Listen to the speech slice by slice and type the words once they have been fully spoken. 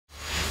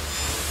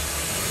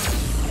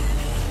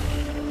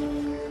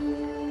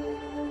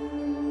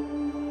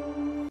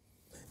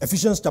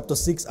Ephesians chapter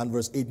 6 and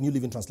verse 8, New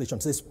Living Translation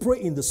says,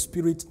 pray in the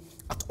Spirit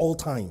at all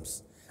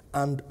times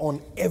and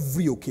on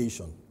every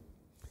occasion.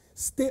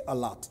 Stay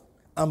alert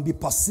and be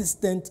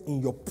persistent in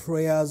your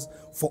prayers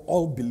for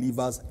all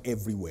believers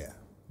everywhere.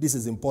 This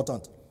is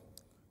important.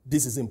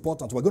 This is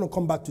important. We're going to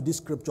come back to this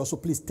scripture, so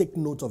please take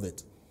note of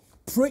it.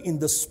 Pray in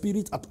the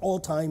Spirit at all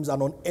times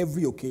and on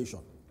every occasion.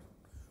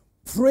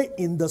 Pray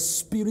in the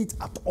Spirit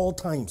at all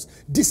times.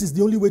 This is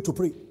the only way to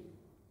pray.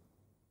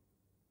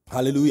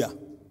 Hallelujah.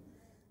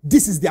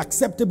 This is the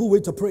acceptable way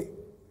to pray.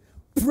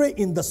 Pray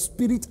in the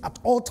Spirit at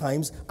all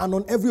times and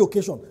on every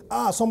occasion.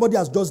 Somebody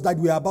has just died.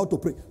 We are about to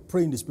pray.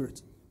 Pray in the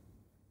Spirit.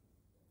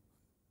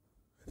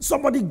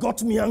 Somebody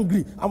got me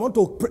angry. I want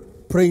to pray.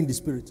 Pray in the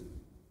Spirit.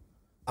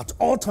 At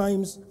all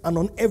times and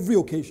on every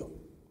occasion.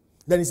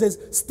 Then he says,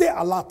 stay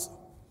alert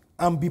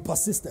and be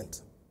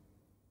persistent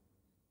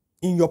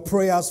in your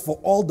prayers for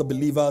all the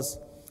believers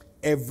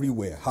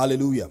everywhere.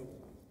 Hallelujah.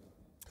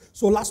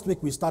 So last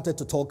week we started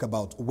to talk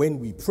about when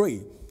we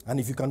pray. And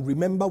if you can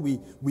remember, we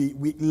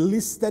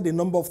listed a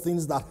number of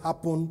things that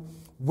happen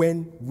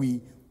when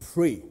we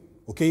pray.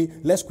 Okay,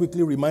 let's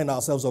quickly remind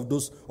ourselves of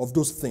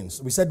those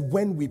things. We said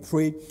when we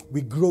pray,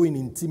 we grow in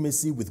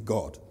intimacy with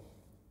God.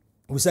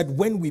 We said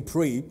when we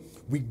pray,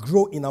 we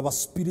grow in our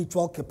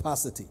spiritual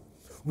capacity.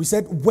 We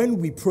said when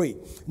we pray,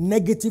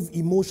 negative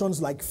emotions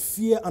like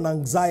fear and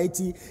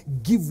anxiety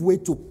give way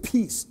to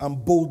peace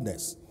and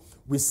boldness.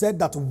 We said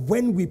that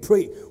when we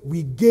pray,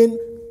 we gain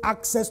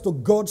access to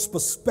God's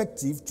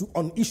perspective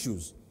on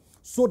issues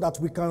so that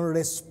we can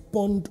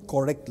respond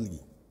correctly.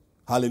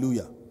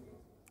 Hallelujah.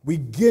 We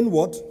gain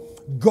what?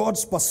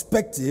 God's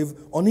perspective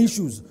on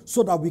issues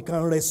so that we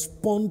can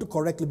respond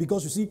correctly.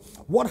 Because you see,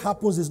 what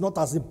happens is not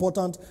as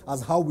important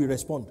as how we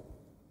respond.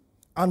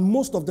 And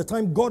most of the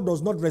time, God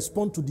does not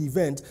respond to the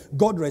event.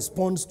 God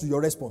responds to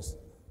your response.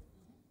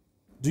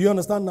 Do you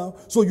understand now?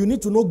 So you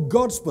need to know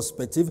God's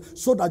perspective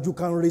so that you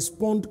can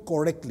respond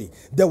correctly.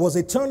 There was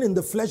a turn in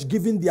the flesh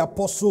given the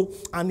apostle,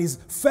 and his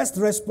first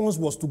response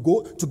was to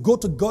go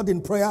to God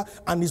in prayer,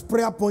 and his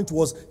prayer point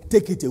was,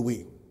 take it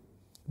away.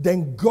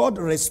 Then God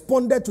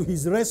responded to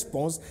his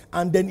response,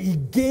 and then he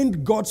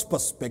gained God's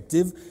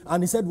perspective,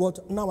 and he said,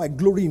 what? Now I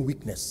glory in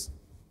weakness.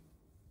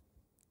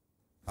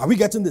 Are we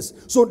getting this?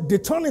 So the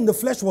turn in the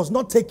flesh was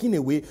not taken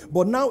away,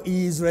 but now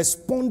he is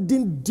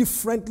responding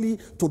differently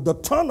to the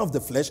turn of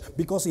the flesh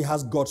because he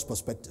has God's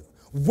perspective.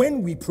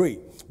 When we pray,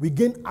 we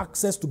gain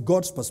access to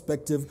God's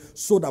perspective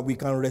so that we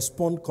can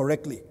respond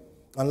correctly.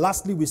 And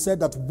lastly, we said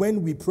that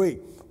when we pray,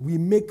 we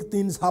make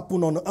things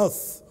happen on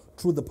earth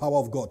through the power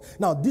of God.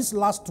 Now, this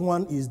last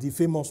one is the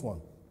famous one.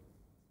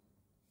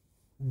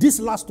 This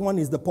last one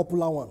is the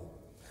popular one.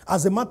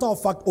 As a matter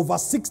of fact, over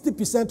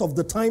 60% of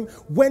the time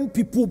when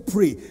people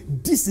pray,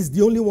 this is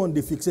the only one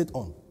they fixate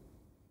on.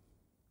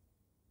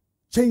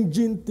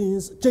 Changing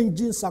things,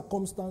 changing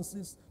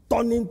circumstances,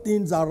 turning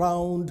things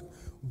around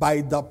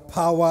by the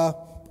power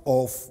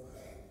of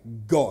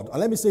God. And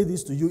let me say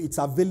this to you, it's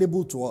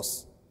available to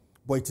us,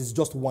 but it is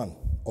just one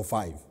of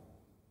five.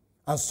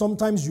 And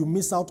sometimes you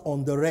miss out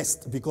on the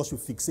rest because you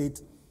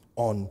fixate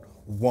on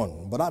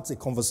one. But that's a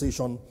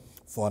conversation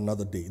for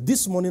another day.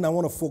 This morning I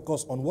want to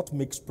focus on what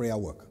makes prayer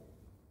work.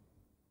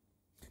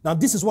 Now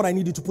this is what I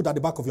need you to put at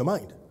the back of your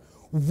mind.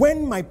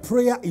 When my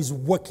prayer is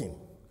working,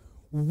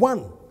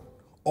 one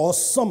or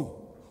some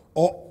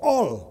or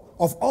all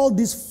of all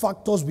these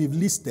factors we've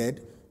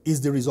listed is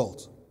the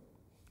result.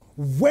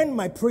 When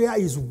my prayer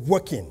is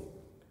working,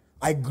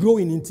 I grow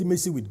in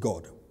intimacy with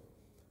God.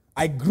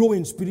 I grow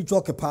in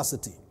spiritual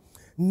capacity.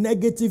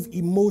 Negative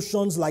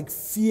emotions like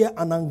fear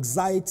and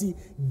anxiety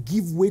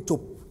give way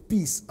to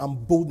peace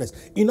and boldness.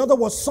 In other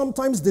words,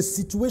 sometimes the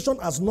situation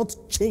has not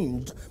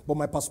changed, but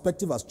my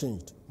perspective has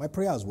changed. My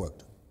prayer has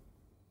worked.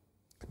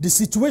 The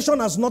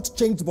situation has not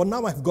changed, but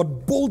now I've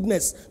got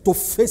boldness to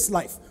face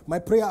life. My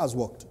prayer has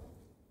worked.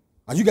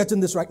 Are you getting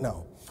this right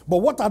now? But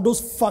what are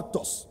those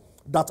factors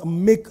that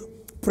make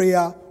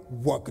prayer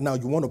work? Now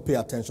you want to pay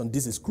attention.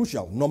 This is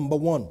crucial. Number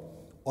one,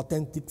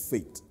 authentic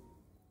faith.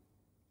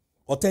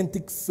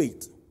 Authentic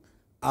faith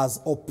as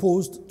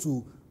opposed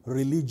to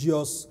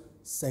religious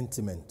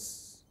sentiments.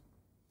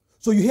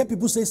 So you hear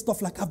people say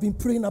stuff like, I've been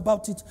praying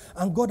about it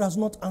and God has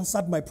not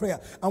answered my prayer.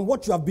 And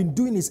what you have been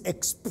doing is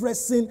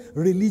expressing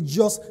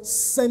religious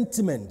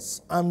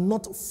sentiments and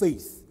not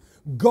faith.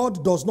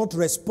 God does not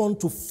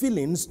respond to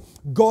feelings.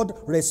 God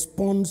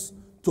responds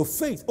to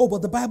faith. Oh,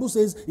 but the Bible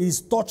says he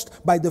is touched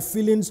by the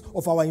feelings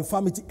of our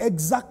infirmity.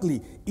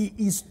 Exactly. He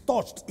is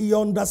touched. He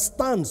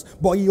understands,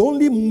 but he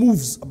only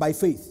moves by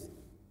faith.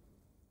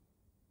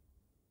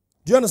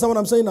 Do you understand what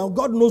I'm saying now?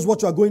 God knows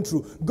what you are going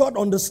through. God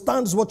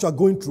understands what you are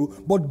going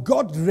through, but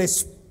God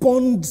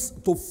responds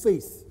to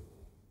faith.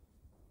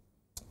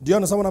 Do you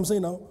understand what I'm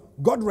saying now?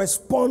 God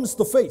responds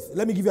to faith.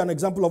 Let me give you an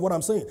example of what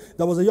I'm saying.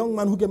 There was a young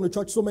man who came to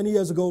church so many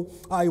years ago.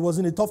 He was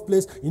in a tough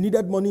place. He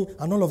needed money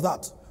and all of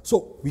that.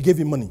 So we gave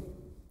him money.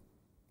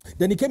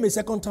 Then he came a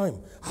second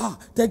time.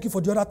 Thank you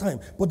for the other time.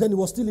 But then he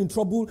was still in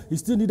trouble. He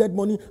still needed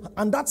money.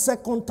 And that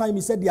second time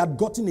he said he had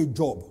gotten a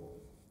job.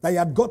 That he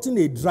had gotten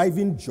a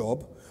driving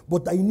job.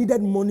 but that he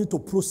needed money to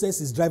process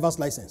his driver's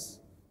license.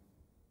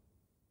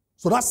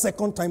 So that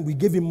second time, we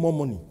gave him more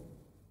money.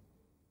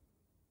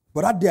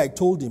 But that day I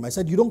told him, I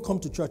said, you don't come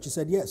to church? He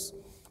said, yes.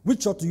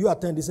 Which church do you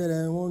attend? He said,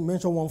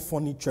 mention one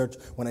funny church.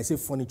 When I say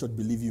funny church,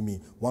 believe you me,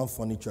 one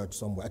funny church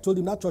somewhere. I told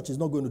him that church is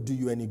not going to do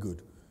you any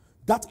good.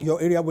 That your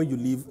area where you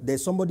live,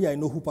 there's somebody I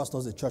know who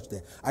pastors a church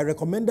there. I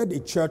recommended a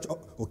church,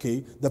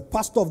 okay, the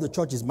pastor of the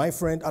church is my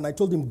friend, and I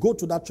told him, go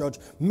to that church,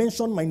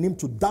 mention my name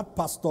to that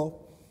pastor,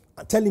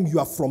 and tell him you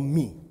are from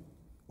me,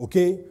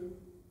 okay?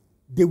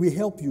 They will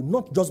help you,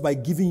 not just by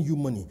giving you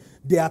money.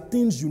 There are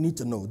things you need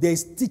to know. There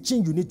is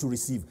teaching you need to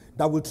receive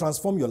that will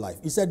transform your life.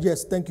 He said,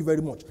 yes, thank you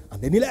very much.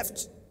 And then he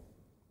left.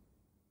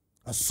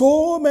 And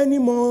so many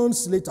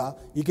months later,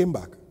 he came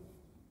back.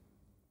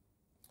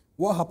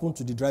 What happened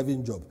to the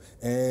driving job?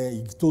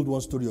 He told one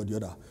story or the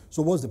other.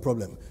 So what's the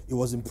problem? He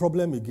was in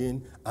problem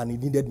again, and he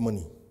needed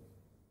money.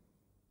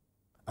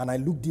 And I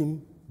looked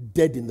him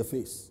dead in the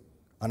face.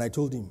 And I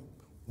told him,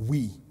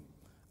 we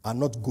are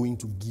not going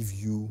to give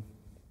you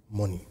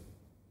money.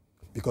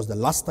 Because the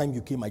last time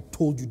you came, I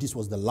told you this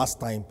was the last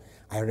time.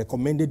 I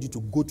recommended you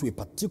to go to a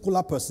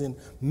particular person,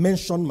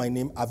 mention my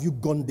name. Have you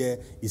gone there?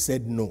 He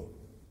said no.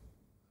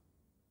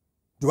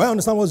 Do I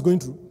understand what's going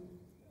through?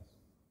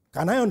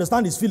 Can I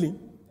understand his feeling?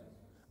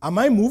 Am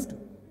I moved?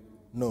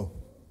 No.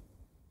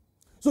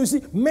 So you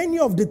see, many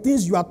of the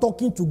things you are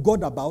talking to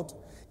God about,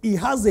 he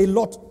has a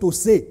lot to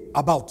say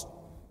about.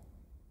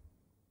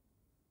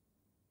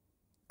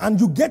 And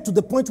you get to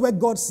the point where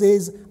God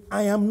says,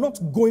 I am not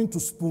going to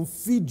spoon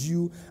feed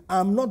you.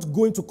 I'm not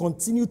going to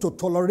continue to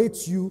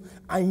tolerate you.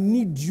 I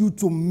need you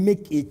to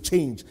make a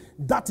change.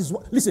 That is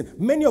what, listen,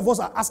 many of us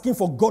are asking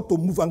for God to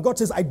move, and God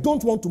says, I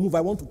don't want to move,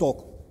 I want to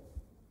talk.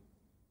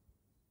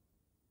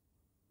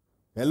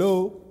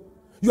 Hello?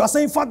 You are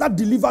saying, Father,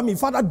 deliver me.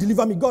 Father,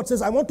 deliver me. God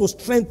says, I want to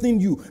strengthen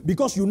you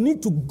because you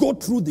need to go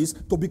through this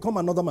to become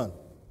another man.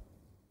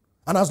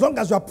 And as long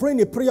as you are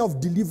praying a prayer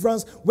of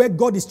deliverance where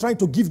God is trying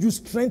to give you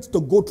strength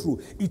to go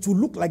through, it will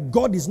look like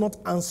God is not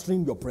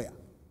answering your prayer.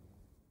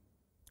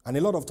 And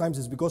a lot of times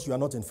it's because you are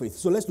not in faith.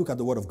 So let's look at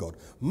the word of God.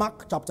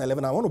 Mark chapter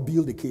 11. I want to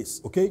build a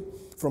case, okay?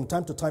 From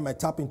time to time, I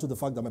tap into the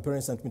fact that my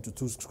parents sent me to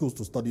 2 schools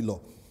to study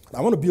law.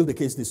 I want to build a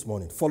case this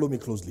morning. Follow me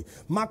closely.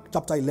 Mark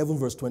chapter 11,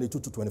 verse 22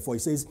 to 24. It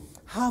says,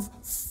 have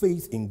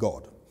faith in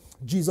God.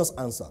 Jesus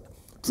answered,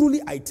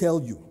 truly I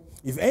tell you,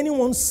 if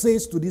anyone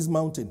says to this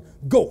mountain,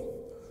 go,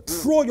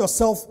 throw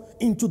yourself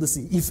into the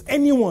sea. If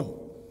anyone,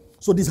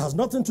 so this has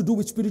nothing to do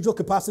with spiritual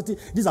capacity.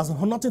 This has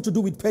nothing to do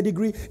with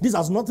pedigree. This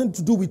has nothing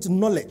to do with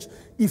knowledge.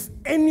 If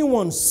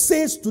anyone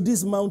says to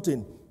this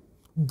mountain,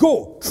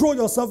 go, throw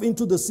yourself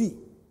into the sea,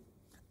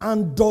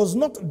 and does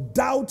not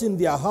doubt in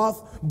their heart,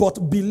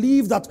 but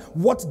believe that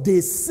what they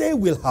say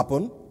will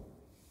happen,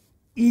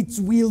 it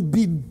will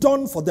be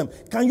done for them.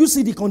 Can you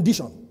see the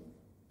condition?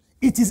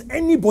 It is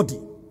anybody.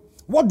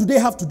 What do they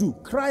have to do?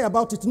 Cry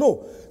about it?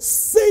 No.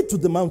 Say to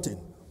the mountain,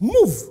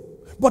 move.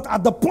 But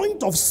at the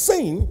point of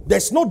saying,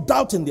 there's no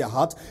doubt in their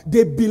heart.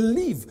 They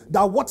believe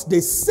that what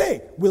they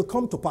say will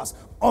come to pass.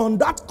 On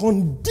that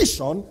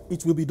condition,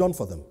 it will be done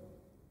for them.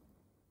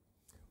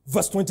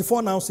 Verse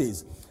 24 now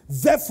says,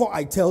 therefore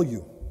I tell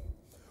you,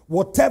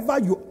 whatever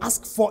you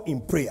ask for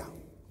in prayer,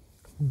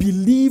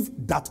 believe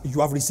that you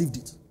have received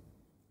it.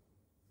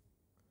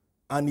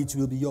 And it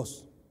will be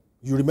yours.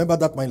 You remember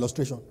that, my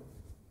illustration?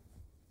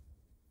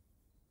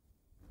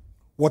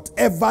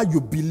 Whatever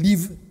you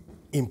believe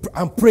in,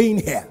 I'm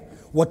praying here.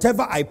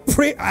 Whatever I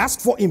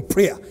ask for in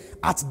prayer,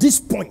 at this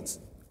point,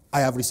 I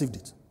have received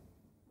it.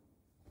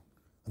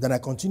 And then I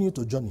continue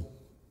to journey.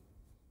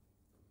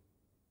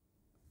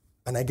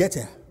 And I get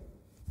here.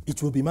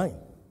 It will be mine.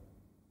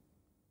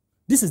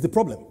 This is the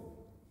problem.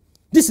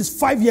 This is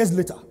 5 years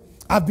later.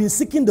 I've been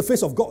seeking the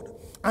face of God.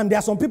 And there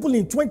are some people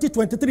in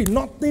 2023,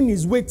 nothing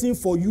is waiting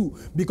for you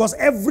because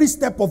every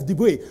step of the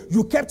way,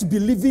 you kept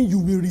believing you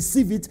will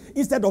receive it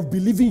instead of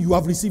believing you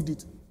have received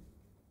it.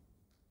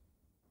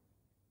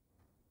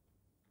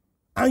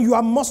 And you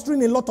are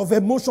mustering a lot of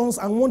emotions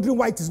and wondering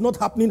why it is not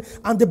happening.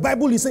 And the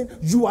Bible is saying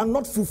you are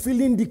not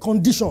fulfilling the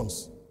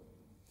conditions.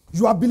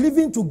 You are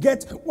believing to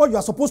get what you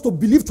are supposed to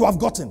believe to have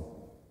gotten.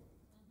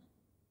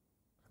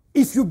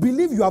 If you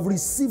believe you have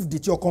received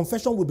it, your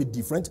confession will be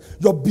different.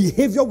 Your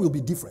behavior will be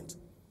different.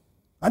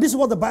 And this is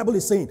what the Bible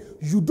is saying.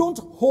 You don't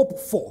hope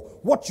for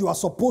what you are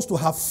supposed to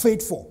have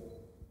faith for.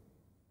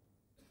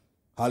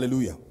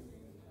 Hallelujah.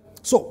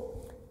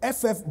 So,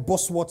 F.F.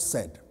 Bosworth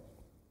said,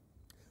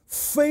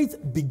 faith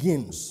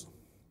begins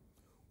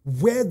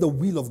where the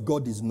will of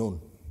God is known.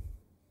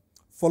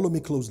 Follow me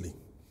closely.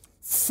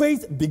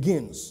 Faith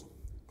begins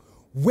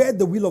where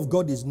the will of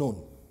God is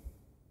known.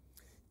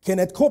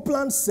 Kenneth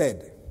Copeland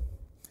said,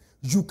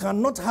 you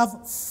cannot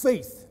have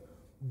faith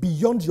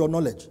beyond your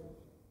knowledge.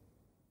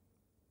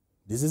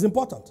 This is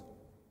important.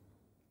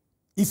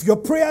 If your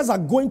prayers are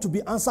going to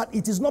be answered,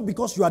 it is not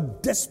because you are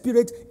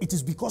desperate, it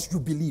is because you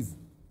believe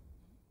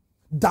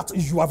that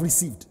you have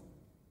received.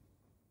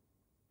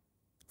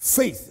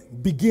 Faith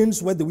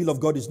begins where the will of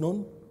God is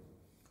known.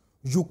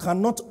 You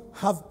cannot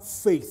have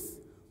faith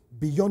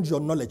beyond your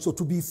knowledge. So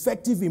to be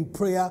effective in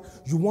prayer,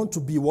 you want to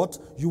be what?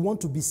 You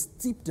want to be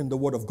steeped in the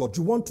Word of God.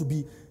 You want to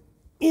be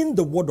in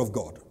the Word of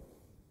God.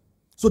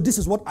 So this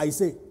is what I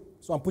say.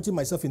 So I'm putting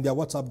myself in their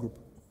WhatsApp group.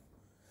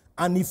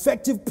 An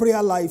effective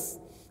prayer life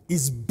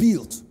is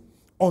built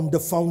on the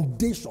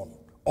foundation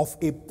of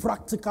a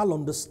practical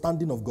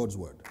understanding of God's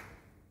Word.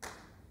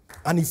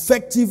 An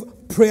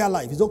effective prayer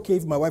life. It's okay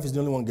if my wife is the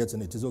only one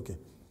getting it. It's okay.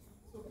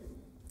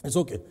 It's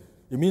okay.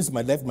 It means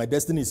my life, my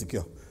destiny is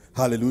secure.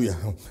 Hallelujah.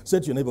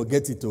 Say to your neighbor,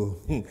 get it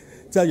to.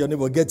 Tell your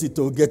neighbor, get it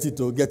to, get it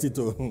to, get it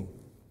to.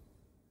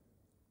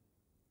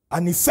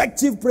 An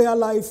effective prayer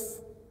life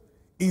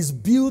is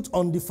built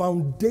on the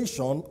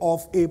foundation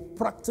of a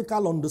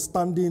practical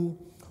understanding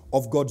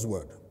of God's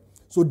Word.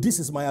 So this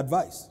is my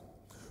advice.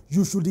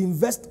 You should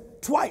invest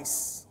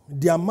twice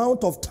the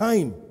amount of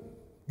time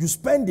you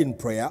spend in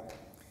prayer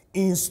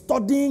in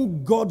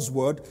studying God's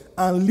Word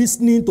and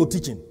listening to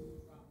teaching.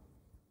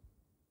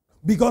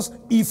 Because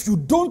if you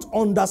don't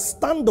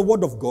understand the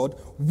Word of God,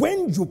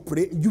 when you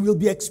pray, you will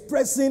be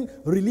expressing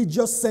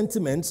religious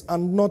sentiments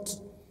and not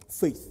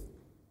faith.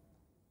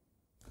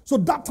 So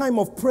that time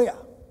of prayer,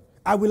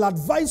 I will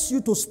advise you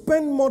to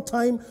spend more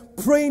time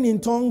praying in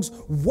tongues,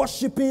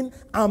 worshiping,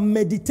 and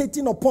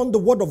meditating upon the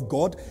Word of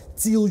God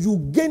till you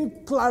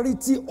gain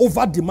clarity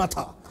over the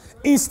matter,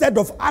 instead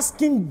of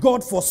asking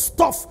God for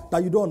stuff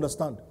that you don't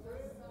understand.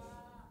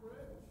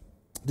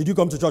 Did you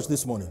come to church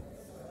this morning?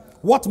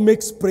 What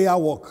makes prayer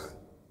work?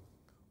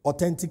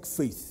 Authentic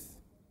faith,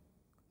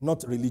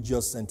 not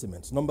religious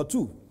sentiments. Number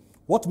 2,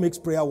 what makes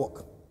prayer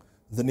work?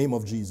 The name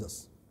of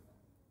Jesus.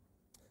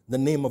 The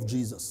name of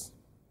Jesus.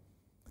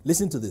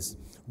 Listen to this.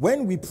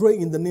 When we pray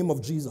in the name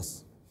of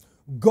Jesus,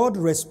 God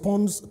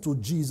responds to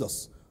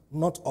Jesus,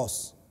 not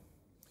us.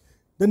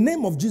 The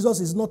name of Jesus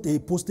is not a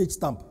postage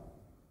stamp.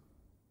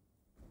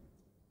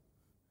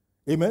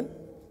 Amen?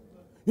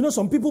 You know,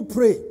 some people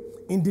pray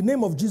in the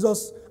name of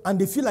Jesus and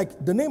they feel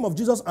like the name of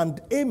Jesus and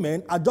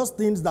amen are just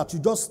things that you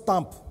just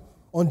stamp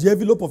on the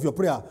envelope of your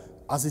prayer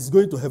as it's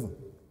going to heaven.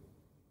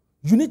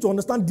 You need to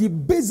understand the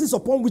basis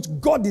upon which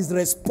God is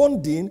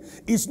responding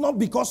is not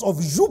because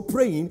of you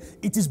praying,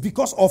 it is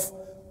because of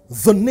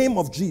the name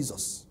of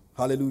Jesus.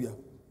 Hallelujah.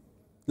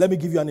 Let me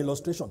give you an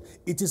illustration.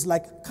 It is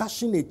like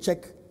cashing a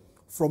check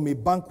from a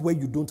bank where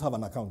you don't have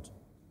an account.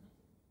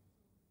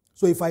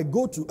 So if I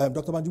go to,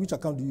 Dr. Banji, which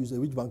account do you use?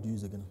 Which bank do you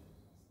use again?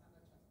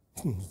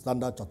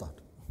 Standard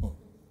Chartered.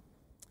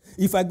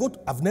 If I go to,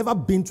 I've never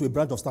been to a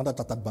branch of Standard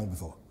Chartered Bank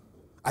before.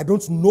 I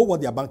don't know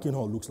what their banking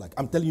hall looks like.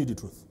 I'm telling you the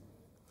truth.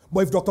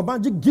 But if Dr.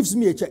 Banji gives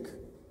me a check,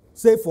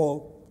 say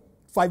for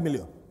 5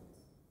 million,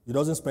 he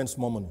doesn't spend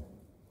small money.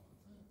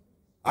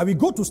 I will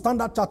go to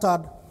Standard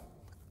Chartered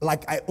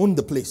like I own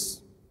the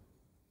place.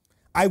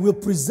 I will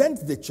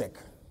present the check.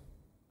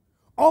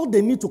 All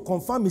they need to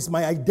confirm is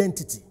my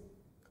identity,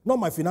 not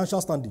my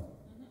financial standing.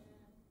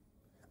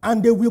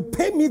 And they will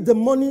pay me the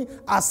money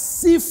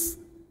as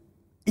if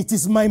it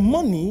is my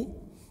money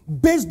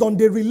based on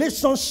the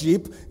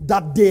relationship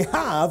that they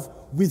have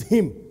with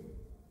him.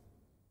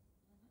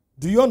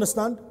 Do you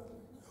understand?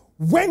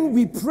 When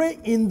we pray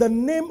in the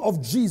name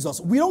of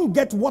Jesus, we don't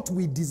get what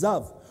we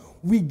deserve.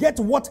 We get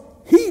what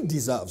he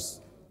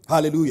deserves.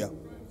 Hallelujah.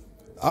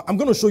 I'm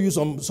going to show you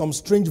some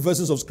strange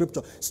verses of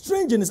scripture.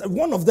 Strange in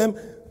one of them,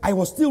 I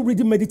was still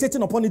reading,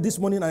 meditating upon it this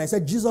morning, and I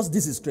said, Jesus,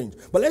 this is strange.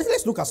 But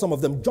let's look at some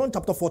of them. John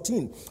chapter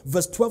 14,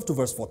 verse 12 to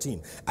verse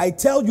 14. I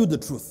tell you the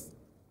truth.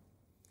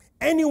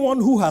 Anyone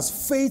who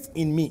has faith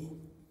in me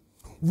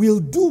will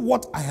do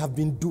what I have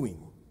been doing.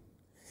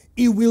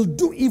 He will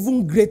do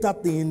even greater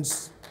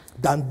things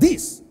than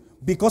this,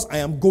 because I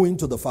am going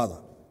to the Father.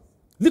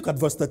 Look at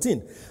verse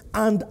 13.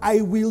 And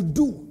I will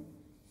do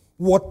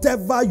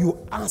whatever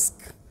you ask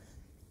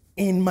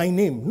in my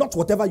name. Not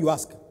whatever you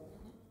ask.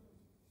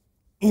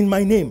 In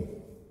my name.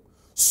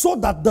 So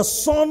that the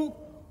Son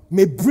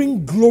may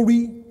bring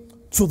glory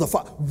to the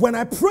Father. When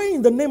I pray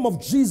in the name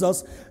of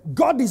Jesus,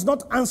 God is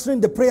not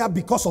answering the prayer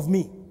because of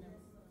me.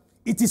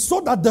 It is so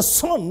that the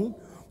Son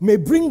may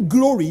bring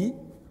glory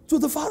to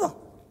the Father.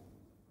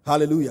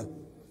 Hallelujah.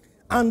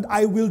 And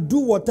I will do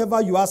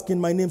whatever you ask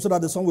in my name so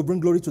that the Son will bring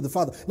glory to the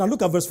Father. Now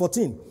look at verse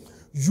 14.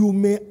 You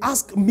may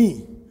ask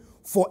me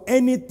for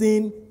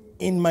anything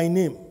in my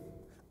name,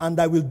 and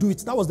I will do it.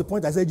 That was the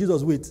point I said,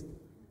 Jesus, wait.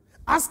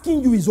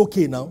 Asking you is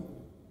okay now.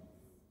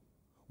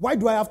 Why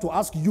do I have to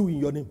ask you in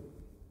your name?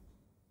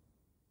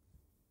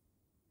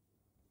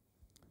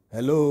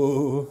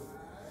 Hello.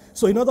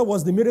 So in other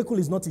words, the miracle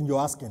is not in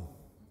your asking.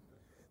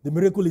 The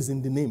miracle is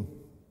in the name.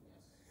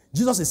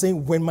 Jesus is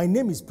saying, when my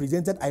name is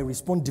presented, I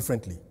respond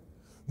differently.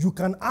 You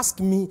can ask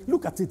me,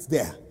 look at it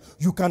there.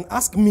 You can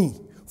ask me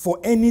for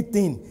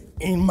anything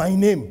in my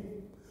name.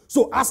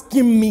 So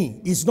asking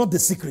me is not the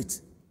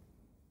secret.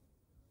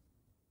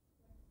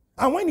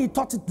 And when he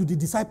taught it to the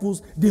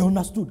disciples, they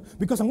understood.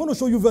 Because I'm going to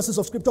show you verses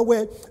of scripture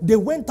where they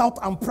went out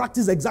and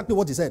practiced exactly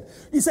what he said.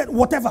 He said,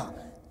 whatever.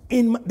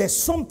 There's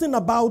something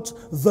about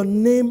the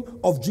name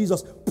of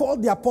Jesus. Paul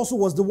the apostle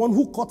was the one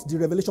who caught the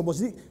revelation. But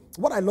see,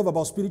 what I love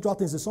about spiritual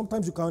things is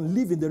sometimes you can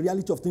live in the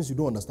reality of things you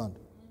don't understand.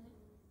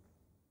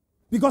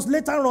 Because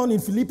later on in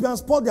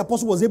Philippians, Paul the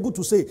apostle was able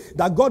to say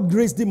that God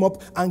raised him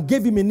up and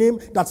gave him a name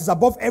that is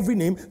above every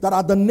name, that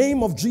at the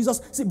name of Jesus.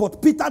 See,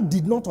 but Peter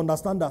did not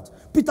understand that.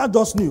 Peter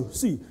just knew,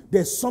 see,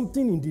 there's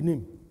something in the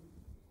name.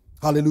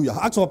 Hallelujah.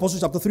 Acts of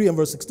Apostles chapter 3 and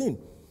verse 16.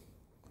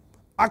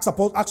 Acts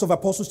of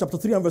Apostles chapter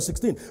 3 and verse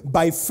 16.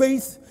 By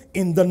faith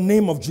in the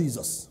name of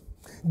Jesus,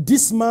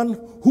 this man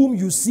whom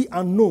you see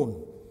and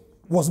know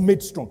was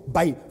made strong.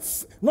 By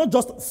not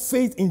just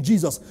faith in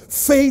Jesus,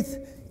 faith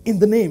in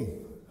the name.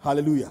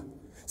 Hallelujah.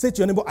 Say to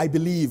your neighbor, I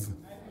believe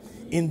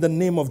in the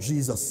name of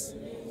Jesus.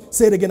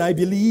 Say it again, I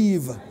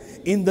believe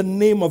in the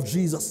name of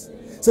Jesus.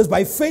 It says,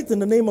 by faith in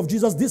the name of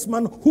Jesus, this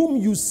man whom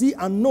you see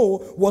and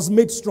know was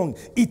made strong.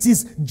 It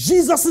is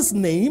Jesus'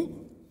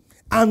 name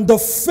and the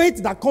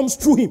faith that comes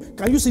through him.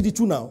 Can you see the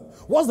two now?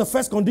 What's the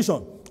first condition?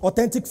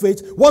 Authentic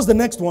faith. What's the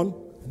next one?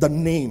 The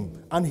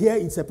name. And here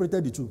it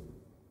separated the two.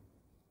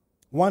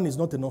 One is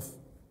not enough.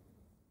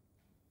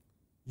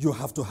 You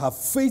have to have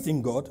faith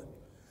in God,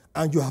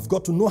 and you have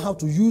got to know how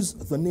to use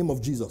the name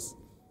of Jesus.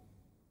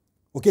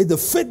 Okay, the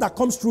faith that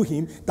comes through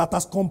him that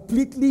has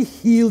completely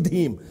healed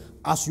him,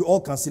 as you all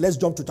can see. Let's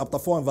jump to chapter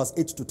 4 and verse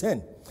 8 to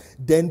 10.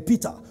 Then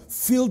Peter,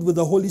 filled with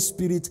the Holy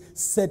Spirit,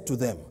 said to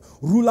them,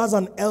 rulers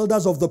and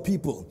elders of the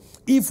people,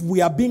 if we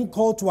are being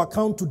called to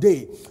account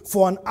today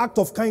for an act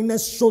of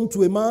kindness shown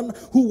to a man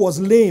who was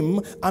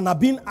lame and are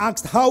being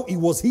asked how he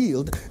was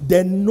healed,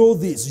 then know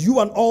this, you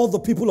and all the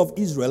people of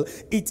Israel,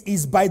 it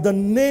is by the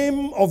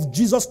name of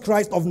Jesus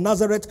Christ of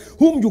Nazareth,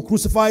 whom you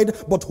crucified,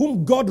 but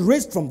whom God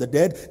raised from the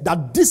dead,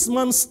 that this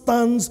man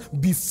stands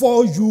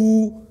before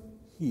you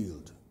healed.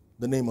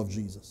 The name of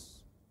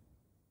Jesus.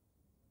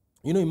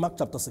 You know, in Mark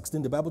chapter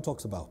 16, the Bible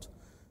talks about,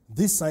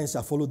 these signs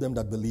shall follow them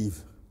that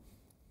believe.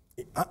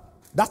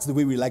 That's the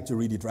way we like to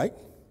read it, right?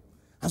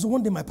 And so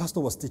one day my pastor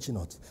was teaching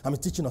us,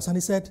 and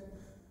he said,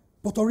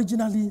 but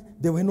originally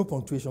there were no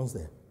punctuations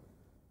there.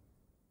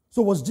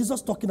 So was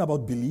Jesus talking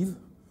about believe?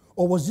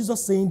 Or was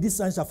Jesus saying, these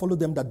signs shall follow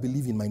them that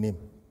believe in my name?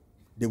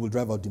 They will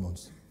drive out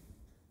demons.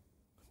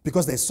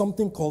 Because there's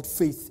something called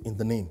faith in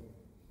the name.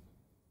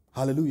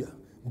 Hallelujah.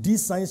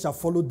 These signs shall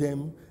follow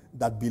them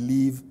that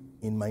believe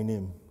in my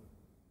name.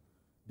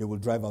 They will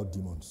drive out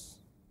demons.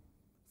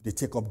 If they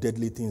take up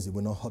deadly things, it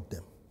will not hurt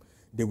them.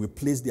 They will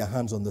place their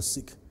hands on the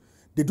sick.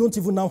 They don't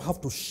even now have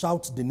to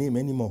shout the name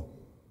anymore.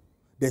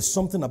 There's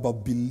something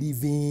about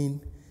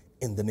believing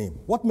in the name.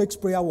 What makes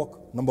prayer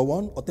work? Number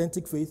one,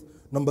 authentic faith.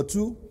 Number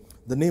two,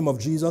 the name of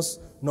Jesus.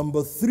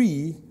 Number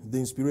three, the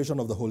inspiration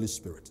of the Holy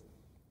Spirit.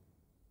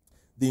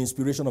 The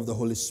inspiration of the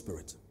Holy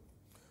Spirit.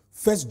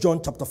 1 John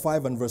chapter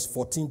 5 and verse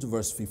 14 to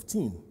verse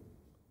 15.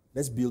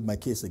 Let's build my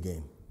case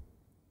again.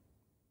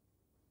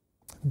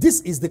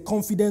 This is the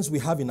confidence we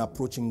have in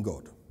approaching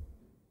God.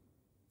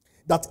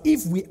 That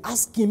if we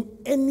ask him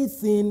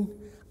anything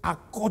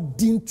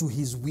according to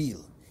his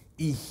will,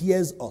 he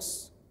hears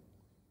us.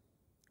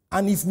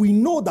 And if we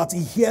know that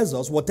he hears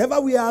us, whatever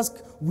we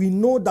ask, we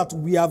know that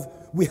we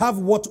have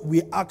what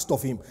we asked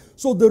of him.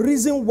 So the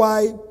reason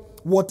why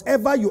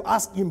whatever you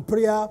ask in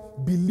prayer,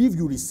 believe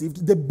you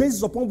received, the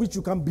basis upon which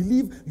you can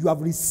believe you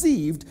have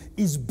received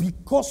is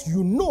because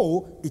you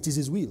know it is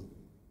his will.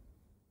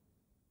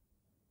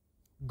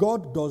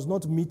 God does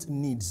not meet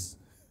needs.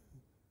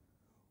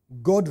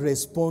 God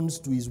responds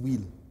to his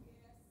will.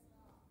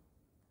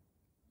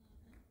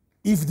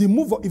 If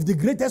the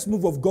greatest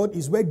move of God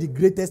is where the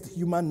greatest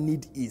human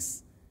need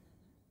is,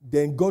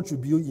 then God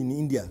should be in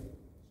India,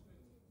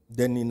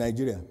 then in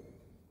Nigeria.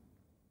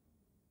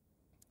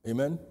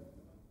 Amen?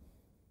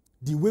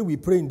 The way we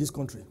pray in this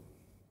country,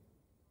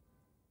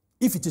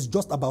 if it is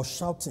just about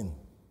shouting,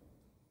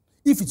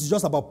 if it is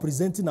just about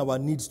presenting our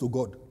needs to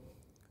God,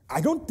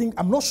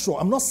 I'm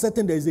not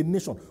certain there is a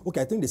nation.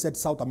 Okay, I think they said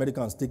South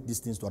Americans take these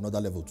things to another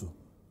level too.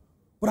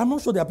 But I'm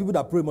not sure there are people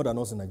that pray more than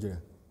us in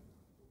Nigeria.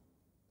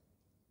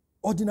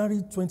 Ordinary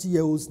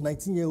 20-year-olds,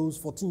 19-year-olds,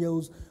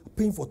 14-year-olds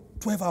praying for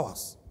 12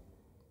 hours,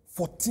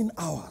 14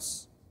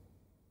 hours.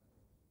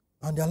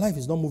 And their life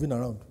is not moving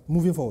around,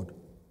 moving forward.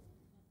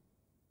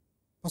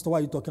 Pastor, why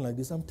are you talking like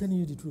this? I'm telling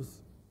you the truth.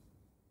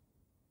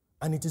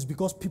 And it is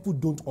because people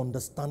don't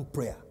understand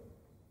prayer.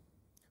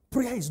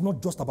 Prayer is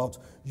not just about,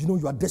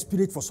 you are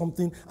desperate for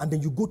something and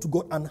then you go to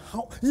God and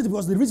how. This is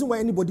because the reason why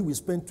anybody will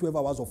spend 12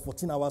 hours or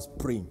 14 hours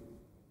praying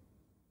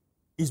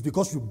is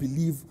because you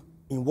believe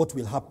in what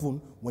will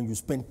happen when you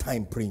spend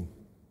time praying.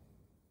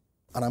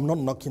 And I'm not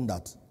knocking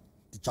that.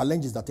 The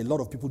challenge is that a lot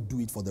of people do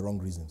it for the wrong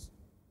reasons.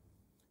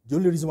 The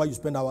only reason why you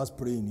spend hours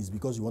praying is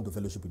because you want to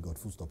fellowship with God.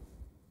 Full stop.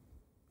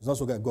 It's not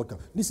so that God can.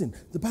 Listen,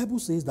 the Bible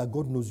says that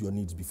God knows your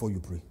needs before you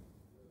pray.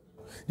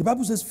 The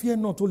Bible says, fear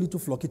not, O little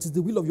flock. It is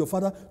the will of your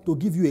Father to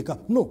give you a car.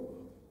 No,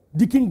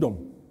 the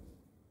kingdom.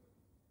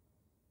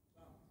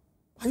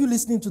 Are you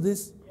listening to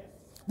this? Yes.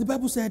 The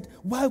Bible said,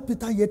 while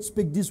Peter yet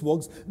spake these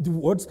words,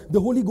 the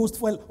Holy Ghost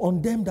fell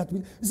on them that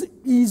will.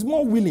 He is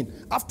more willing.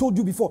 I've told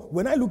you before,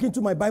 when I look into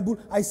my Bible,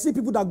 I see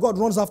people that God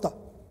runs after.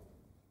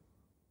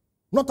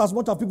 Not as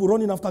much as people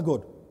running after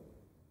God.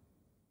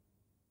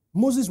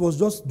 Moses was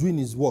just doing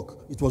his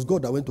work. It was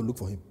God that went to look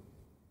for him.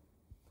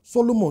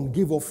 Solomon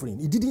gave offering.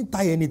 He didn't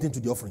tie anything to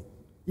the offering.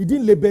 He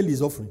didn't label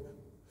his offering.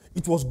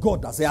 It was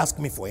God that said, ask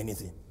me for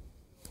anything.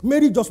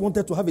 Mary just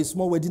wanted to have a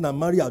small wedding and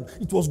marry her.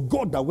 It was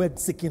God that went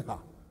seeking her.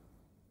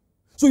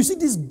 So you see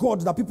this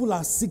God that people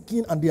are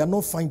seeking and they are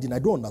not finding. I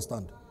don't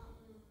understand.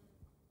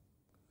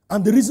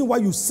 And the reason why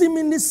you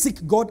seemingly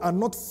seek God and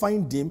not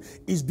find him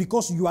is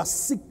because you are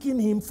seeking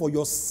him for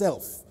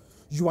yourself.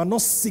 You are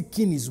not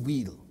seeking his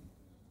will.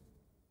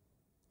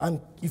 And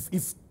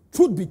if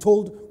truth be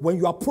told, when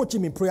you approach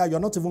him in prayer, you're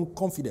not even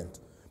confident.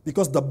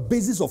 Because the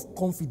basis of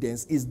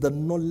confidence is the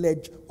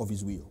knowledge of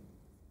his will.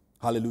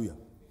 Hallelujah.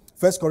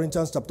 1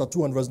 Corinthians chapter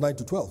 2 and verse 9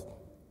 to 12.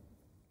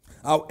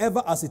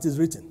 However, as it is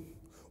written,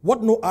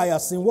 what no eye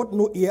has seen, what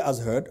no ear has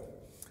heard,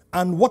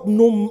 and what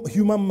no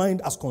human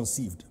mind has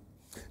conceived,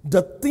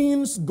 the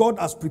things God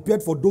has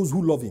prepared for those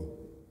who love him.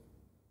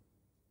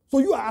 So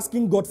you are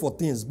asking God for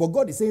things, but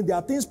God is saying there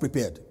are things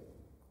prepared.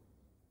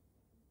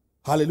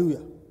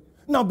 Hallelujah.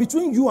 Now,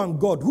 between you and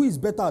God, who is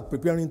better at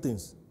preparing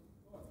things?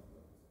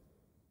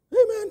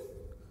 Amen.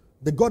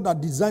 The God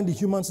that designed the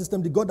human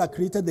system, the God that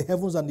created the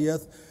heavens and the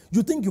earth.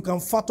 You think you can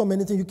fathom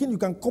anything? You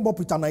can come up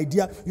with an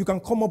idea. You can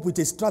come up with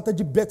a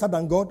strategy better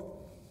than God.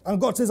 And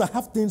God says, I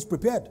have things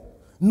prepared.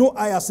 No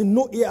eye has seen,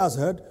 no ear has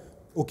heard.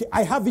 Okay,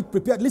 I have it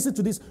prepared. Listen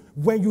to this.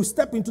 When you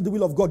step into the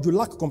will of God, you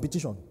lack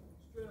competition.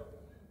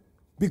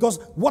 Because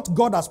what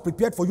God has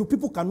prepared for you,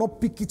 people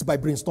cannot pick it by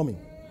brainstorming.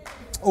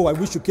 Oh, I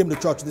wish you came to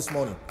church this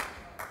morning.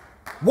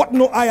 What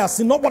no eye has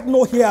seen, not what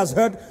no ear has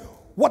heard,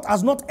 what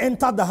has not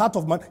entered the heart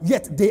of man,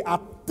 yet they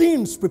are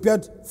things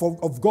prepared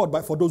of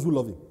God for those who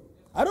love him.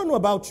 I don't know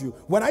about you.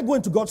 When I go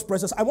into God's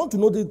presence, I want to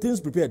know the things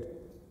prepared.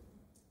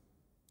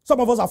 Some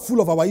of us are full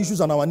of our issues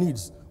and our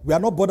needs. We are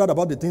not bothered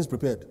about the things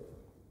prepared.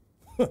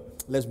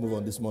 Let's move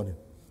on this morning.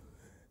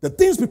 The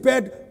things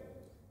prepared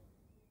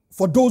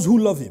for those who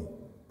love him.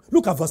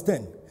 Look at verse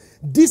 10.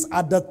 These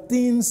are the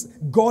things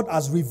God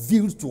has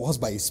revealed to us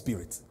by his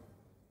Spirit.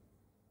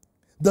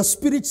 The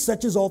Spirit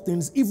searches all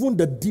things, even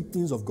the deep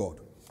things of God.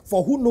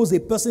 For who knows a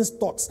person's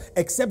thoughts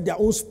except their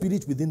own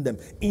spirit within them?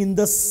 In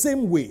the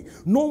same way,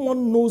 no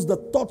one knows the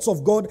thoughts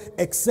of God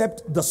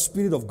except the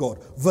Spirit of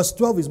God. Verse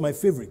 12 is my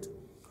favorite.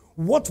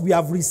 What we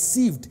have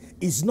received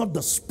is not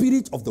the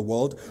spirit of the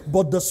world,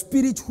 but the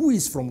Spirit who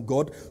is from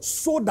God,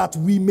 so that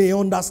we may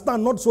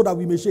understand, not so that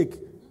we may shake.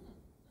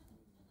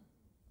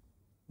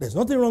 There's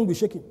nothing wrong with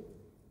shaking.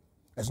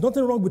 There's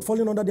nothing wrong with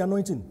falling under the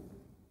anointing.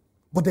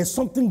 But there's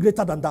something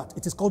greater than that.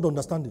 It is called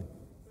understanding.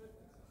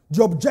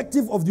 The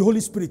objective of the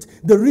Holy Spirit,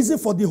 the reason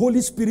for the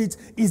Holy Spirit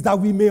is that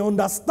we may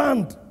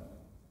understand.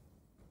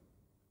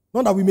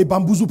 Not that we may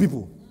bamboozle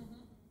people.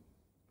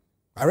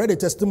 I read a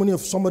testimony of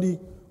somebody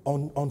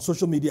on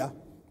social media.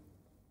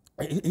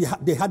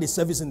 They had a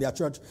service in their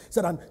church. He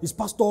said, and his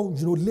pastor,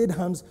 laid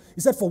hands.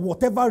 He said, for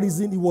whatever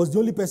reason, he was the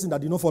only person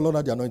that did not fall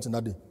under the anointing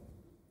that day.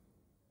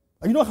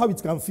 And you know how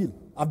it can feel.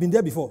 I've been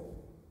there before.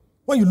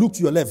 When you look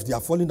to your left, they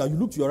are falling down. You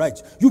look to your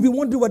right. You'll be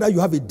wondering whether you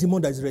have a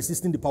demon that is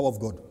resisting the power of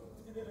God.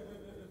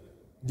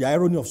 The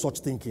irony of such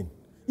thinking.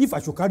 If I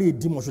should carry a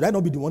demon, should I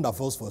not be the one that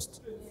falls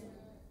first?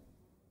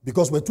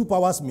 Because when two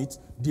powers meet,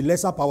 the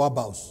lesser power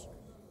bows.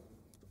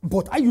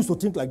 But I used to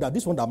think like that.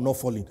 This one that I'm not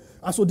falling.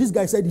 And so this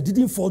guy said he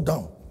didn't fall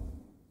down.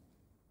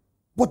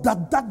 But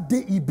that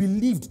day he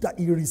believed that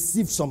he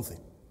received something.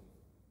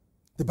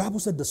 The Bible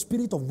said the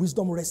spirit of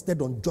wisdom rested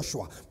on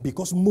Joshua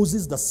because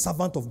Moses, the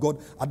servant of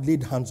God, had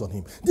laid hands on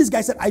him. This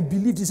guy said, I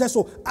believed. He said,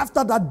 so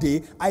after that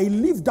day, I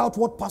lived out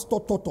what pastor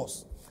taught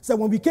us. He said,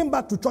 when we came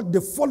back to church the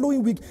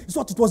following week, he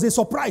thought it was a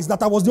surprise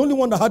that I was the only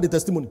one that had the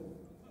testimony.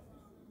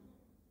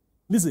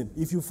 Listen,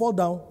 if you fall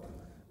down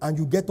and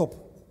you get up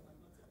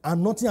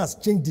and nothing has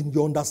changed in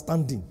your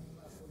understanding,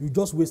 you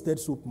just wasted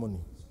soap money.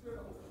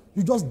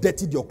 You just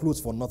dirtied your clothes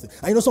for nothing.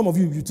 And some of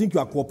you think you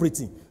are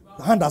cooperating.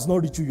 The hand has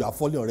not reached you, you are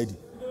falling already.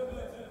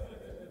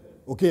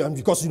 Okay, and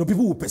because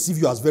people will perceive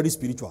you as very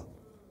spiritual.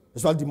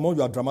 Especially the more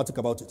you are dramatic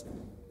about it.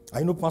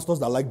 I know pastors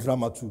that like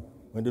drama too.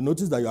 When they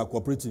notice that you are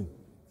cooperating,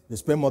 they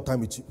spend more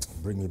time with you.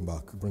 Bring him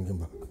back, bring him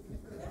back.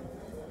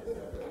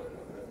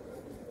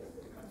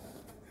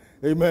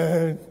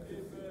 Amen.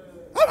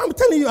 I'm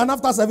telling you, and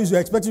after service,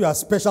 you're expecting you are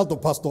special to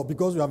pastor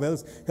because you have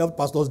helped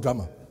pastor's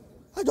drama.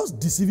 You're just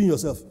deceiving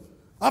yourself.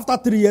 After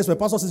 3 years, when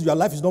pastor says your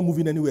life is not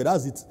moving anywhere,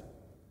 that's it.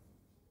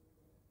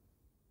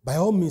 By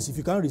all means, if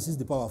you can't resist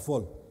the power,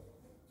 fall.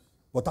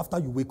 But after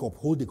you wake up,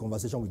 hold the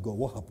conversation with God.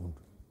 What happened?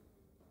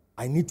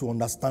 I need to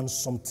understand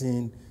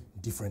something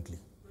differently.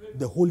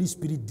 The Holy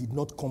Spirit did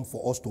not come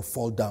for us to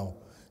fall down.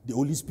 The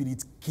Holy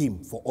Spirit came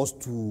for us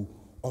to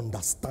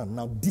understand.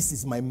 Now, this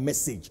is my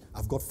message.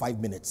 I've got 5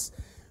 minutes.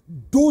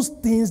 Those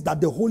things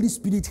that the Holy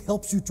Spirit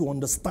helps you to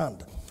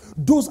understand,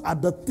 those are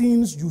the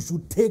things you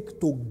should take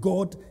to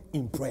God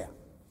in prayer.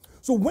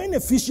 So when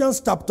Ephesians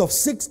chapter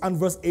 6 and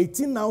verse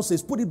 18 now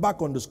says, put it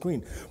back on the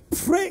screen,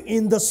 pray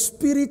in the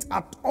Spirit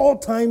at all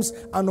times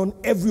and on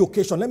every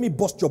occasion. Let me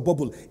bust your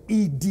bubble.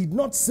 He did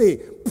not say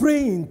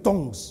pray in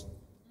tongues.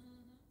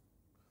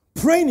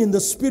 Praying in the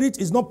Spirit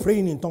is not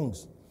praying in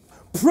tongues.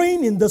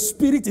 Praying in the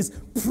Spirit is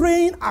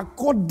praying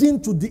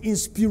according to the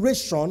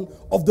inspiration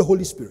of the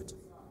Holy Spirit.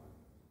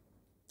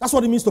 That's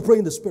what it means to pray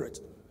in the Spirit.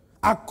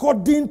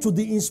 According to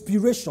the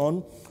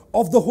inspiration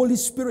of the Holy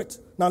Spirit.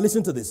 Now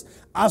listen to this.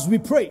 As we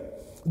pray,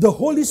 the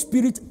Holy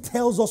Spirit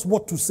tells us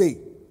what to say,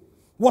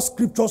 what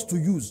scriptures to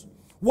use,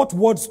 what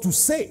words to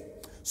say.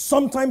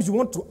 Sometimes you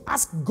want to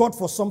ask God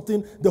for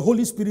something, the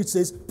Holy Spirit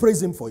says,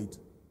 praise Him for it.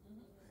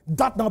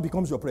 That now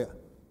becomes your prayer.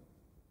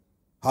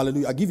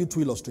 Hallelujah. I'll give you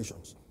 2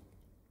 illustrations.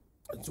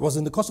 It was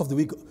in the course of the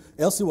week,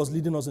 Elsie was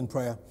leading us in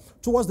prayer.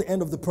 Towards the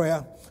end of the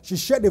prayer, she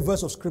shared a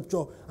verse of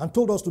scripture and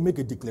told us to make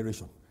a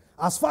declaration.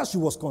 As far as she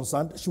was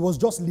concerned, she was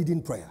just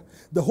leading prayer.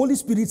 The Holy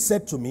Spirit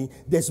said to me,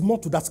 there's more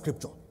to that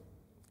scripture.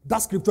 That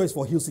scripture is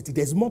for Hill City.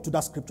 There's more to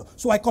that scripture.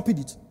 So I copied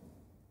it.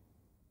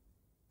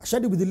 I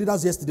shared it with the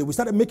leaders yesterday. We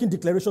started making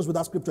declarations with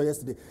that scripture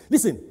yesterday.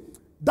 Listen,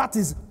 that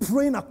is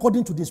praying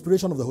according to the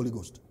inspiration of the Holy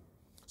Ghost.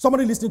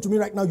 Somebody listening to me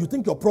right now, you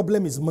think your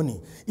problem is money.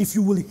 If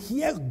you will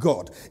hear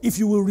God, if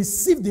you will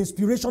receive the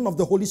inspiration of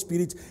the Holy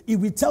Spirit, He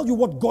will tell you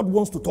what God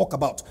wants to talk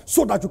about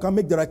so that you can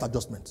make the right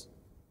adjustments.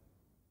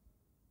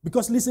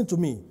 Because listen to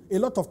me, a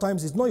lot of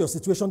times it's not your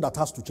situation that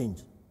has to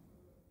change.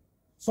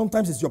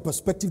 Sometimes it's your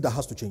perspective that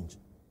has to change.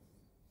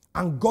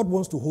 And God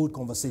wants to hold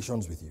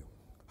conversations with you.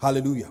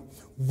 Hallelujah.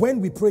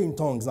 When we pray in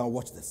tongues, now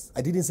watch this.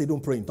 I didn't say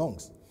don't pray in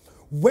tongues.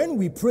 When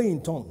we pray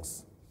in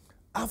tongues,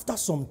 after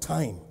some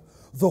time,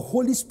 the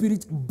Holy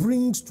Spirit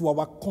brings to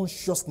our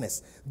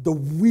consciousness the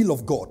will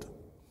of God.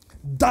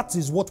 That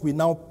is what we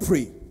now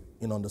pray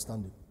in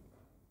understanding.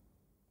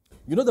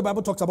 You know the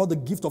Bible talks about the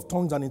gift of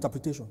tongues and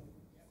interpretation.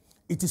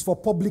 It is for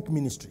public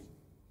ministry.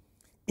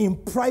 In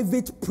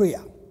private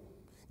prayer,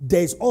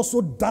 there is also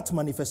that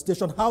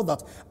manifestation, how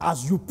that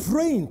as you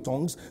pray in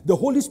tongues, the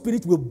Holy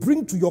Spirit will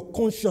bring to your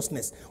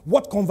consciousness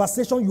what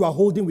conversation you are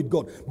holding with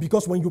God.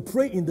 Because when you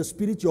pray in the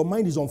Spirit, your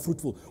mind is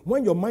unfruitful.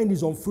 When your mind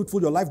is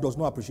unfruitful, your life does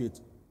not appreciate.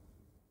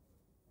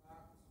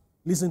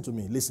 Listen to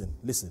me,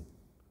 listen.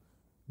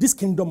 This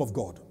kingdom of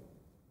God,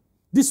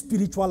 this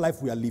spiritual life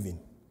we are living,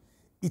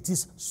 it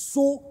is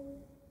so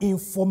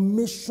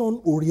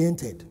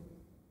information-oriented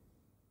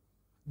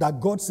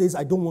that God says,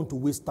 I don't want to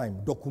waste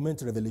time.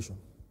 Document revelation.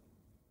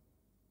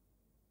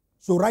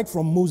 So right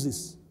from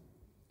Moses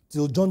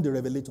till John the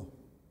Revelator,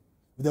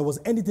 if there was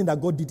anything that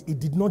God did, it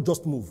did not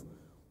just move.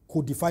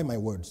 Codify my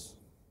words.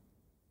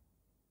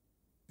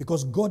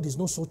 Because God is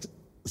not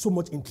so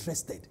much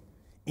interested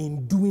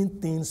in doing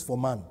things for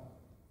man.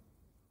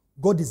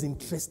 God is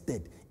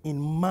interested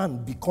in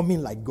man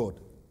becoming like God.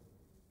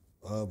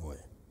 Oh boy.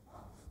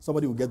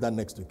 Somebody will get that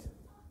next week.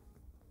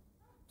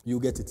 You'll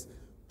get it.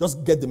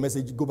 Just get the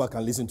message, go back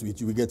and listen to it.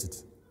 You will get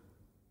it.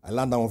 I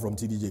learned that one from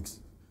T.D. Jakes.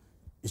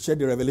 He shared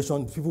the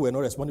revelation. People were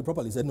not responding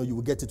properly. He said, no, you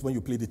will get it when you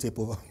play the tape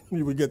over.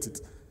 You will get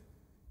it.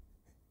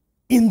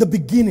 In the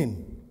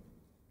beginning,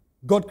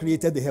 God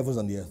created the heavens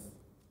and the earth.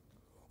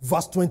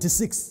 Verse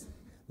 26.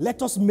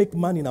 Let us make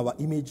man in our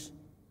image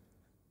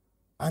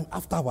and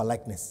after our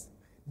likeness.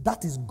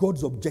 That is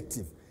God's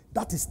objective.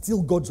 That is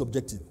still God's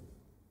objective.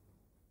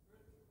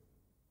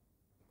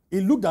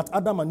 He looked at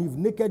Adam and Eve,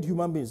 naked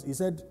human beings. He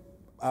said,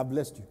 I have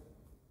blessed you.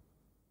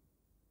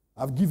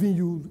 I've given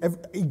you,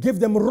 He gave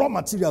them raw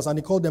materials and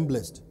He called them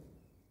blessed.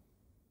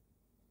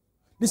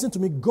 Listen to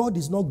me, God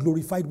is not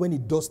glorified when He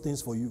does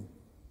things for you.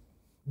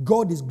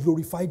 God is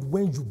glorified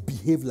when you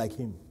behave like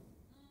Him.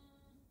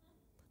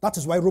 That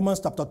is why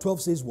Romans chapter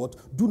 12 says what?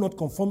 Do not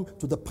conform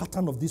to the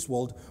pattern of this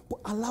world, but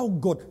allow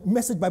God,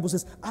 Message Bible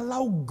says,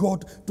 allow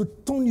God to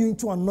turn you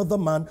into another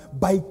man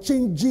by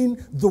changing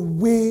the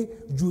way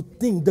you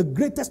think. The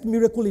greatest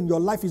miracle in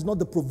your life is not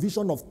the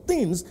provision of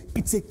things,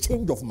 it's a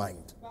change of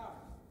mind.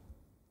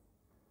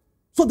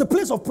 So the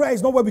place of prayer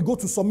is not where we go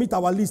to submit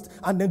our list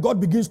and then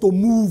God begins to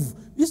move.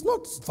 It's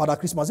not Father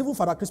Christmas. Even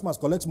Father Christmas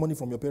collects money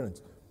from your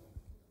parents.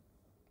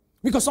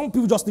 Because some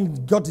people just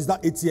think God is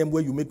that ATM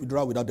where you make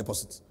withdrawal without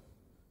deposits.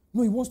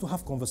 No, He wants to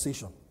have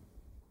conversation.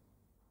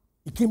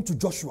 He came to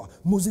Joshua.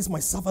 Moses, my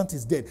servant,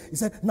 is dead. He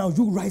said, now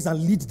you rise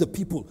and lead the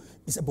people.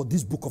 He said, but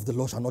this book of the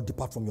law shall not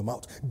depart from your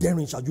mouth.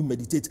 Therein shall you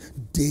meditate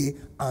day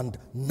and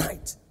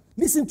night.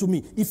 Listen to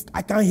me. If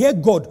I can hear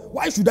God,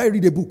 why should I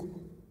read a book?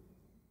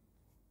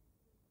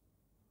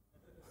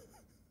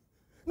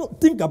 No,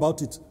 think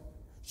about it.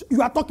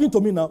 You are talking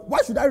to me now. Why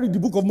should I read the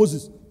book of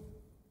Moses?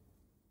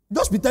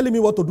 Just be telling me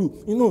what to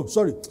do.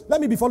 Sorry. Let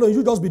me be following.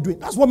 You just be doing.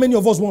 That's what many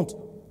of us want.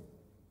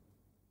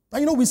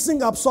 And we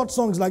sing absurd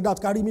songs like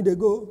that. Carry me, they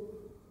go.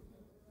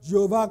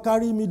 Jehovah,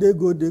 carry me, they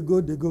go, they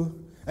go, they go.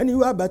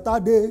 Anywhere better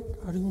day,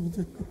 carry me,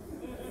 they go.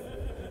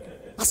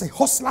 That's a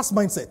hustler's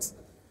mindset.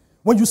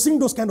 When you sing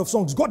those kind of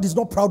songs, God is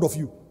not proud of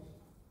you.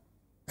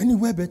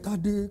 Anywhere better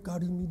day,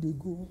 carry me, they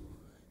go.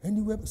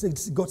 Anywhere.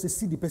 God says,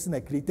 see the person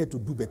I created to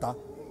do better.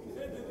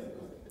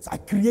 So I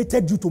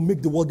created you to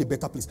make the world a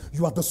better place.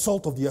 You are the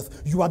salt of the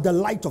earth. You are the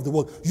light of the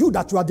world. You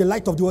are the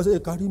light of the world. Say,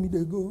 carry me,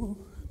 they go.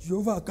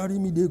 Jehovah, carry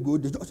me, they go.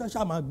 They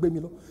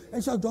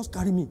shall just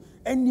carry me.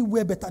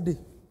 Anywhere better day.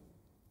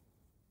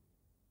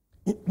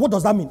 What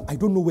does that mean? I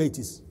don't know where it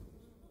is.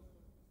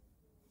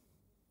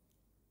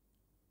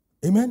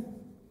 Amen?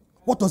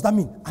 What does that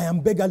mean? I am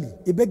beggarly.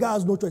 A beggar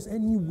has no choice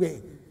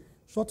anywhere.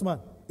 Short man,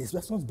 his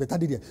response better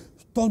day there.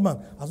 Tall man,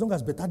 as long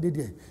as better day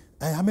there.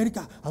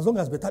 America, as long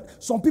as better.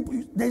 Some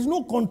people, there is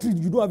no country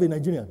you don't have a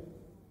Nigerian.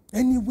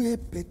 Anywhere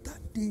better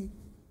day.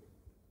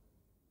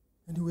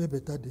 Anywhere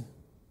better day.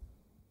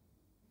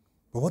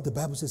 But what the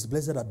Bible says,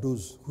 blessed are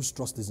those whose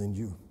trust is in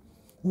you,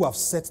 who have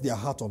set their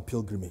heart on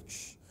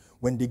pilgrimage.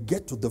 When they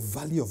get to the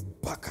valley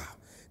of Baca,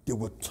 they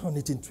will turn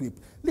it into a...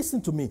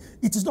 Listen to me.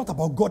 It is not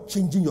about God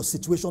changing your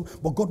situation,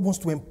 but God wants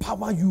to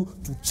empower you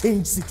to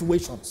change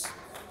situations.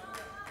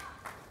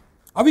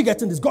 Are we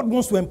getting this? God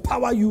wants to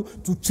empower you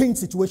to change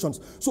situations.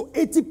 So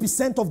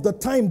 80% of the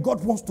time,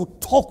 God wants to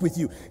talk with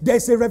you.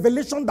 There's a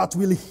revelation that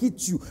will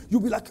hit you.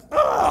 You'll be like,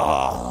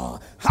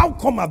 how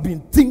come I've been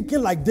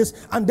thinking like this?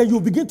 And then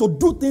you'll begin to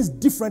do things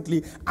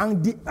differently.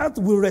 And the earth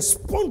will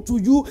respond to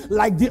you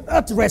like the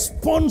earth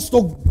responds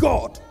to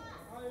God.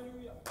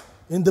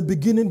 In the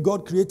beginning,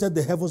 God created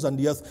the heavens and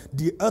the earth.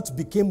 The earth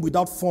became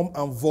without form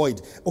and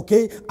void.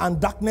 Okay? And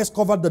darkness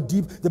covered the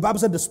deep. The Bible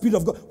said the Spirit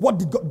of God. What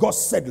did God? God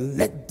said,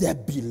 let there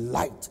be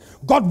light.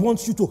 God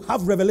wants you to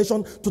have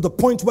revelation to the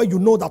point where you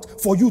know that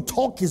for you,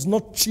 talk is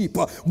not cheap.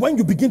 When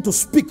you begin to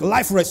speak,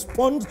 life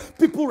responds.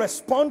 People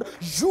respond.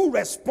 You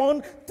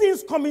respond.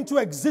 Things come into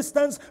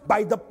existence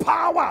by the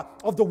power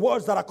of the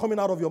words that are coming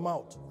out of your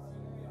mouth.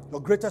 Your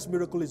greatest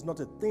miracle is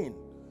not a thing.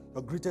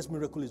 Your greatest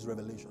miracle is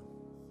revelation.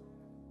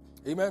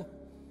 Amen.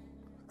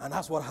 And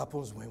that's what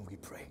happens when we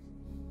pray.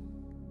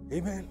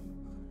 Amen.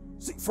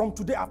 See, from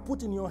today, I've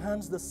put in your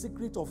hands the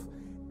secret of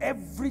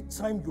every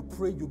time you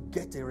pray, you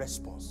get a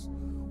response.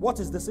 What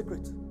is the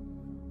secret?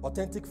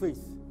 Authentic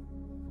faith.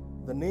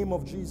 The name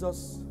of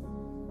Jesus,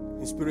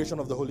 inspiration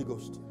of the Holy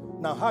Ghost.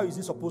 Now, how is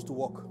it supposed to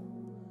work?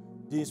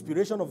 The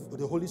inspiration of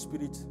the Holy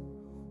Spirit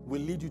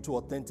will lead you to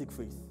authentic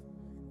faith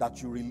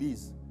that you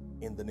release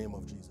in the name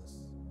of Jesus.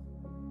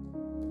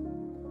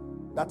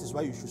 That is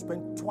why you should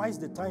spend twice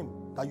the time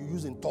that you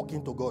use in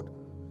talking to God.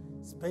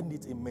 Spend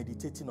it in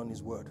meditating on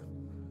His word.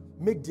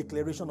 Make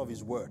declaration of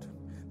His word.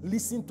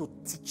 Listen to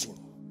teaching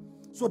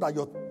so that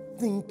your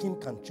thinking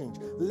can change.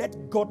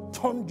 Let God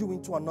turn you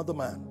into another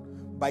man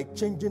by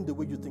changing the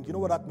way you think. You know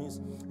what that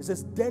means? It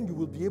says, then you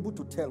will be able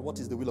to tell what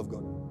is the will of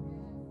God.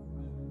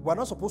 We're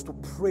not supposed to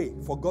pray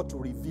for God to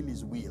reveal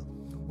His will.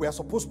 We are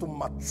supposed to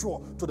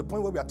mature to the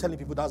point where we are telling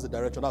people that's the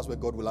direction, that's where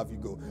God will have you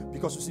go.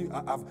 Because you see,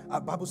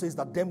 our Bible says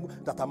that them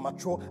that are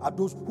mature are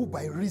those who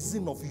by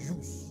reason of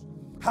use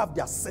have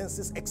their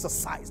senses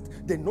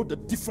exercised. They know the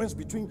difference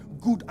between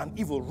good and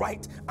evil,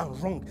 right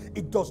and wrong.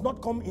 It does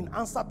not come in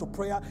answer to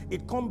prayer.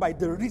 It comes by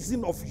the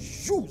reason of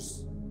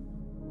use.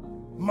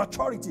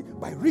 Maturity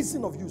by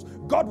reason of use.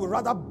 God will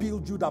rather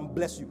build you than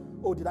bless you.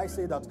 Oh, did I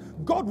say that?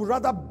 God will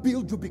rather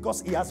build you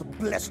because He has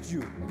blessed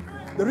you.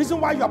 The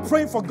reason why you are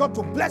praying for God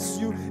to bless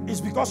you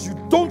is because you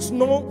don't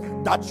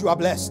know that you are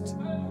blessed.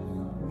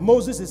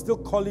 Moses is still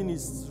calling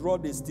his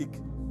rod a stick.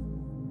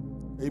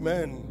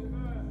 Amen.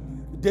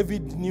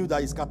 David knew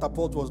that his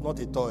catapult was not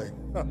a toy.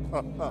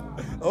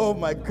 Oh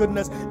my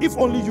goodness. If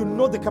only you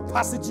know the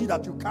capacity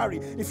that you carry.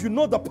 If you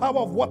know the power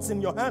of what's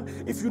in your hand.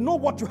 If you know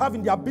what you have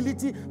in the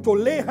ability to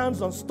lay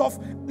hands on stuff.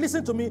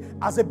 Listen to me.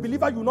 As a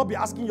believer, you will not be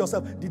asking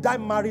yourself, did I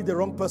marry the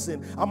wrong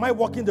person? Am I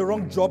working the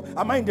wrong job?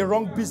 Am I in the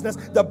wrong business?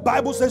 The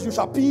Bible says you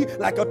shall be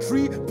like a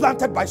tree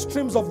planted by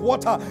streams of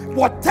water.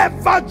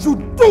 Whatever you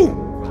do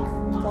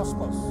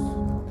prospers.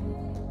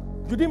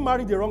 You didn't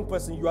marry the wrong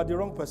person. You are the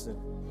wrong person.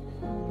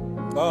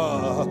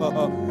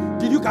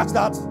 Did you catch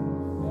that?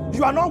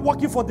 You are not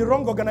working for the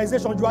wrong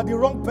organization. You are the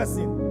wrong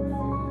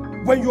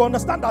person. When you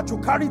understand that you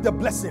carry the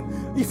blessing,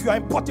 if you are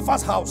in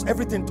Potiphar's house,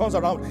 everything turns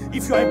around.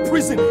 If you are in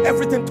prison,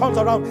 everything turns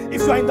around.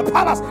 If you are in the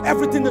palace,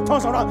 everything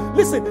turns around.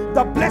 Listen,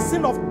 the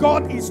blessing of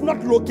God is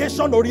not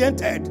location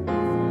oriented.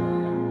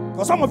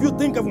 Because some of you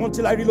think of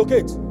until I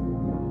relocate.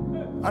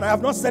 And I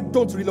have not said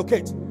don't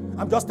relocate.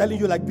 I'm just telling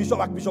you like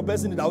Archbishop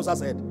Benson in the Hausa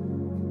said,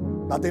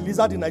 that a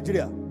lizard in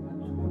Nigeria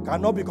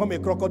cannot become a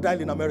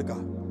crocodile in America.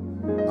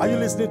 Are you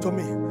listening to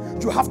me?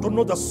 You have to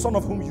know the son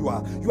of whom you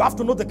are. You have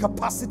to know the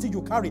capacity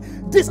you carry.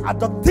 These are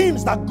the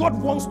things that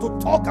God wants to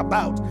talk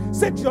about.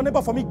 Say to your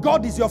neighbor for me,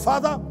 God is your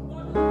father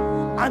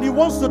and He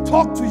wants to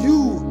talk to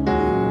you.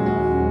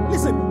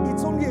 Listen,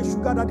 it's only a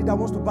sugar daddy that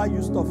wants to buy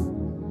you stuff.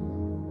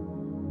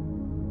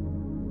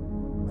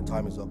 And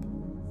time is up.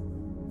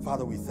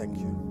 Father, we thank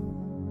you.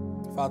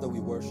 Father, we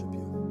worship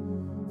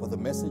you for the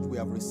message we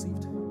have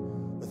received.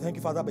 We thank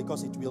you, Father,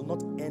 because it will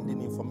not end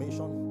in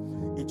information.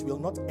 It will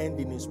not end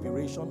in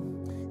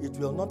inspiration. It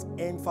will not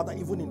end, Father,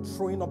 even in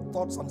throwing up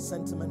thoughts and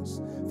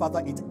sentiments.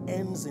 Father, it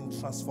ends in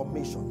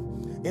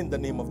transformation in the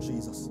name of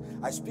Jesus.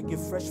 I speak a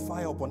fresh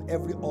fire upon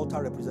every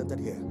altar represented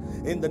here.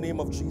 In the name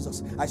of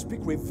Jesus. I speak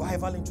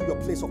revival into your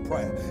place of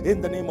prayer.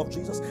 In the name of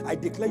Jesus. I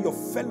declare your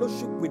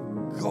fellowship with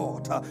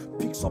God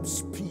picks up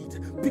speed,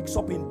 picks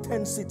up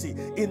intensity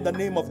in the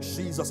name of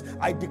Jesus.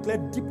 I declare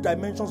deep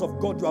dimensions of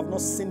God you have not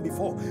seen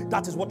before.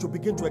 That is what you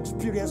begin to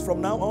experience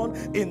from now on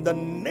in the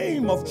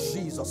name of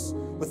Jesus.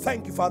 We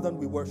thank you, Father, and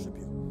we worship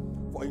you.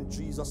 For in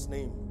Jesus'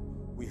 name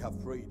we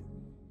have prayed.